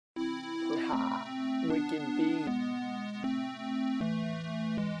Ha, Wicked B.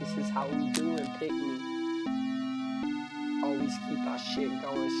 This is how we do it, pick me. Always keep our shit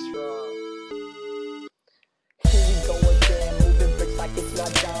going strong. Here we go again, moving bricks like it's my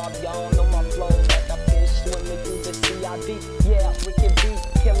job. Y'all know my flow like a fish swimming through the CIB. Yeah, Wicked B,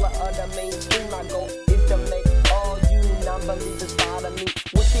 killer of the mainstream. My goal is to make all you non-believers proud of me.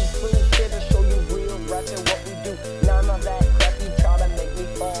 Wicked clean, here to show you real rapping what we do. None of that crap you try to make me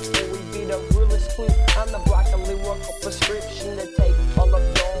fall for. We be the realest clue. I'm the block, a lyrical prescription to take all of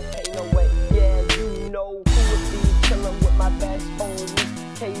your pain away. Yeah, you know who would be chillin' with my best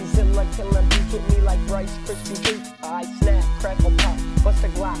homies. K-Zilla killing beats with me like Rice Krispie treats. I snap, crackle, pop, bust a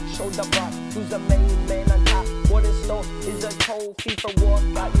Glock, show the rock. Who's the main man on top? What in store is a cold FIFA war.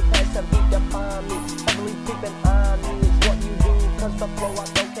 Got you past a beat define me. Heavily creeping on me is what you do. Cause the flow I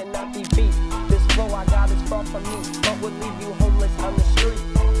know cannot be beat. This flow I got is far from me, but will leave you homeless on the street.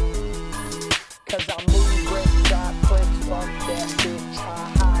 Cause I move bricks, drop clips, fuck that bitch.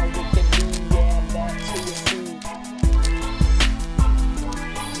 Ha, Wicked B, yeah, back to your feet.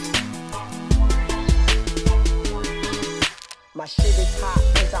 My shit is hot,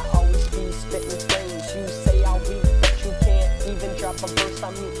 cause I always be spitting flames. You say I'll weak, but you can't even drop a verse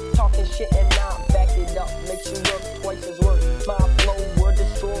on me. Talking shit and not back it up, makes you look twice as worse. My flow will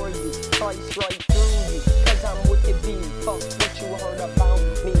destroy you, slice right through you. Cause I'm Wicked B, fuck what you heard about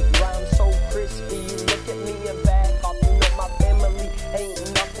me. Rhyme so crispy, you look at me and back off. You know my family ain't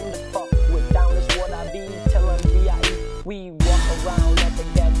nothing to fuck with. Down is what I be, tellin' VIE. We walk around at the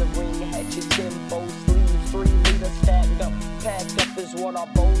gathering, hatchets and bows, sleeves, 3 liters stacked up. Packed up is what our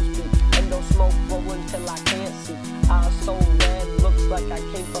bows be, and don't smoke rolling till I can't see. Eyes so red, looks like I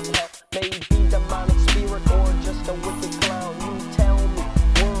came from hell. Maybe demonic spirit or just a wicked clown. You tell me,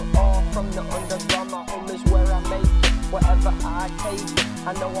 we're all from the underground. My home is where I make it, wherever I take it.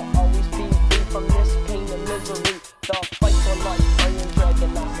 I know I'll always be free from this pain and misery. The fight for life, Iron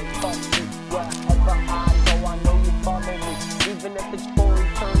Dragon, I say fuck you. Wherever I go, I know you follow me. Even if it's for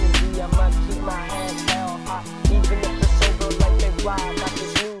eternity, I might keep my hands held high. Even if the silver light may fly, got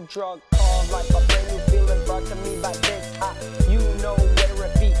this new drug called life. A brand new feeling brought to me by this high. You know where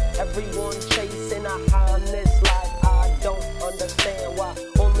it be, everyone chasing a high on this life. I don't understand why,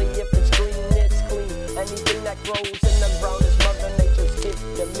 only if it's green, it's clean. Anything that grows in the ground is Mother Nature's gift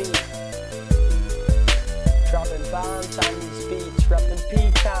to me. Dropping bombs on these beats, reppin'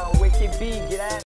 P-Town, Wicked B, get at